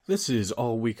This is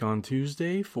All Week on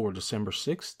Tuesday for December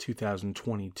 6th,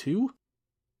 2022.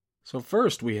 So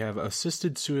first, we have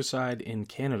assisted suicide in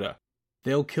Canada.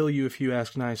 They'll kill you if you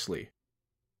ask nicely.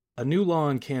 A new law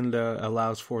in Canada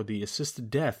allows for the assisted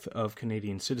death of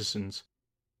Canadian citizens.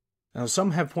 Now,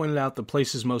 some have pointed out the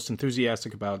places most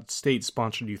enthusiastic about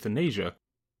state-sponsored euthanasia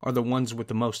are the ones with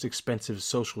the most expensive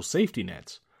social safety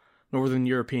nets. Northern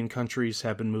European countries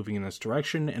have been moving in this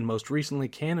direction, and most recently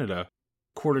Canada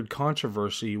courted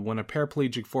controversy when a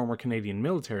paraplegic former Canadian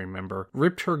military member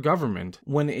ripped her government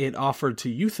when it offered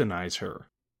to euthanize her,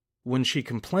 when she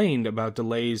complained about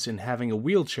delays in having a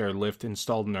wheelchair lift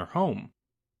installed in her home.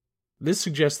 This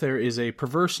suggests there is a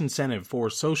perverse incentive for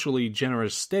socially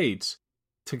generous states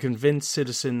to convince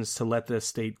citizens to let the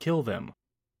state kill them.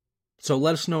 So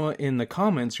let us know in the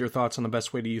comments your thoughts on the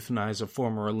best way to euthanize a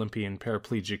former Olympian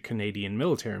paraplegic Canadian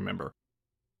military member.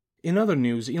 In other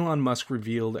news, Elon Musk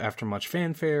revealed, after much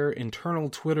fanfare,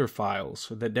 internal Twitter files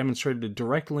that demonstrated a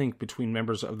direct link between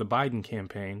members of the Biden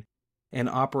campaign and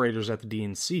operators at the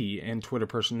DNC and Twitter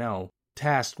personnel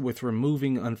tasked with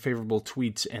removing unfavorable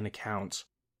tweets and accounts.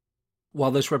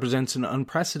 While this represents an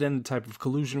unprecedented type of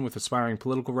collusion with aspiring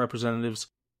political representatives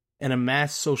and a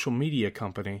mass social media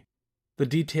company, the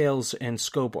details and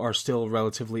scope are still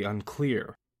relatively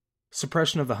unclear.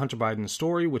 Suppression of the Hunter Biden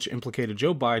story, which implicated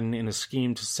Joe Biden in a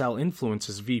scheme to sell influence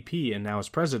as VP and now as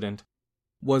president,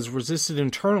 was resisted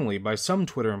internally by some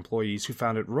Twitter employees who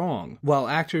found it wrong, while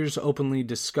actors openly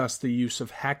discussed the use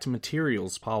of hacked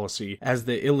materials policy as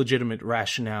the illegitimate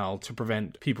rationale to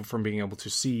prevent people from being able to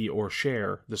see or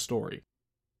share the story.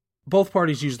 Both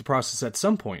parties used the process at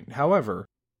some point. However,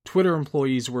 Twitter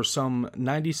employees were some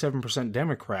 97%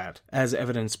 Democrat, as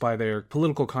evidenced by their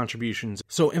political contributions,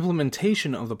 so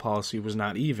implementation of the policy was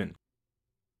not even.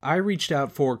 I reached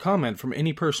out for comment from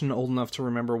any person old enough to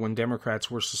remember when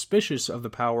Democrats were suspicious of the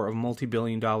power of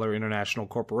multi-billion-dollar international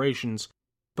corporations,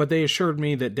 but they assured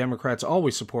me that Democrats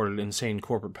always supported insane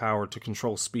corporate power to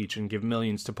control speech and give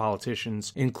millions to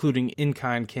politicians, including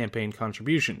in-kind campaign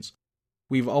contributions.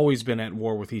 We've always been at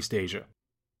war with East Asia.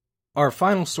 Our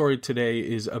final story today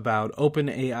is about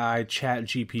OpenAI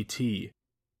ChatGPT.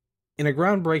 In a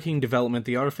groundbreaking development,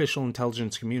 the artificial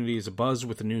intelligence community is abuzz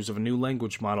with the news of a new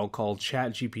language model called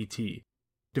ChatGPT.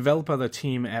 Developed by the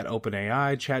team at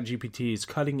OpenAI, ChatGPT is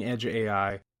cutting-edge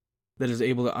AI that is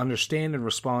able to understand and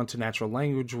respond to natural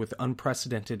language with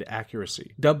unprecedented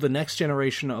accuracy. Dubbed the next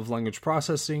generation of language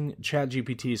processing,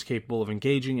 ChatGPT is capable of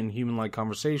engaging in human-like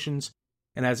conversations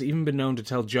and has even been known to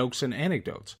tell jokes and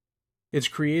anecdotes. Its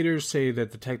creators say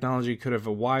that the technology could have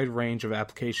a wide range of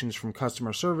applications from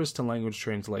customer service to language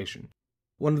translation.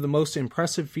 One of the most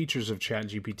impressive features of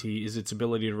ChatGPT is its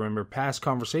ability to remember past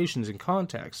conversations in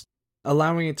context,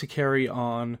 allowing it to carry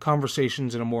on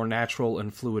conversations in a more natural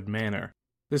and fluid manner.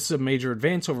 This is a major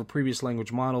advance over previous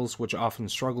language models, which often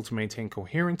struggle to maintain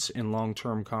coherence in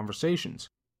long-term conversations.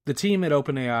 The team at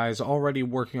OpenAI is already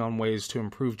working on ways to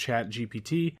improve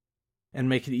ChatGPT and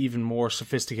make it even more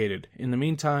sophisticated. In the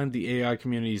meantime, the AI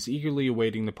community is eagerly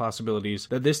awaiting the possibilities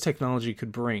that this technology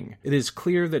could bring. It is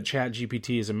clear that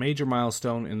ChatGPT is a major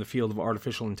milestone in the field of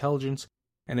artificial intelligence,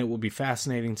 and it will be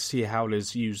fascinating to see how it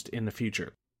is used in the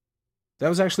future. That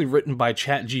was actually written by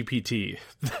ChatGPT.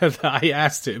 I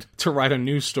asked it to write a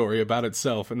news story about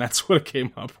itself, and that's what it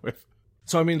came up with.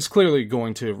 So, I mean, it's clearly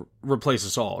going to replace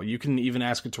us all. You can even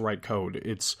ask it to write code.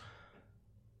 It's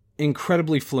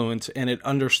incredibly fluent, and it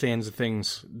understands the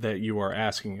things that you are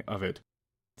asking of it.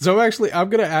 So actually,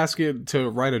 I'm going to ask it to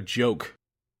write a joke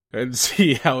and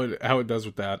see how it does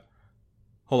with that.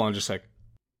 Hold on just a sec.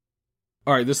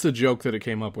 Alright, this is the joke that it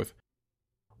came up with.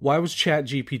 Why was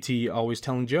ChatGPT always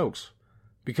telling jokes?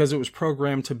 Because it was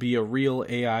programmed to be a real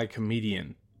AI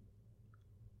comedian.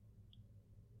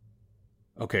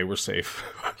 Okay, we're safe.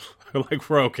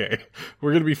 We're okay.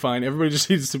 We're gonna be fine. Everybody just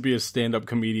needs to be a stand-up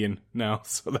comedian now,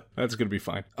 so that's gonna be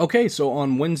fine. Okay, so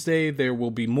on Wednesday, there will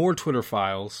be more Twitter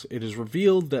files. It is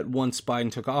revealed that once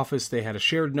Biden took office, they had a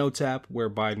shared notes app where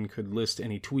Biden could list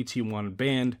any tweets he wanted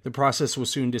banned. The process was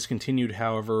soon discontinued,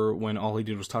 however, when all he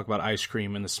did was talk about ice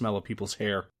cream and the smell of people's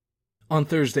hair. On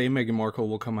Thursday, Meghan Markle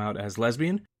will come out as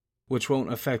lesbian, which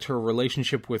won't affect her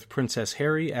relationship with Princess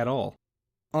Harry at all.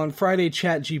 On Friday,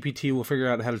 ChatGPT will figure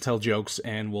out how to tell jokes,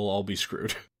 and we'll all be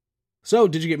screwed. So,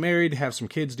 did you get married, have some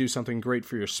kids, do something great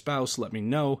for your spouse? Let me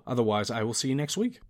know. Otherwise, I will see you next week.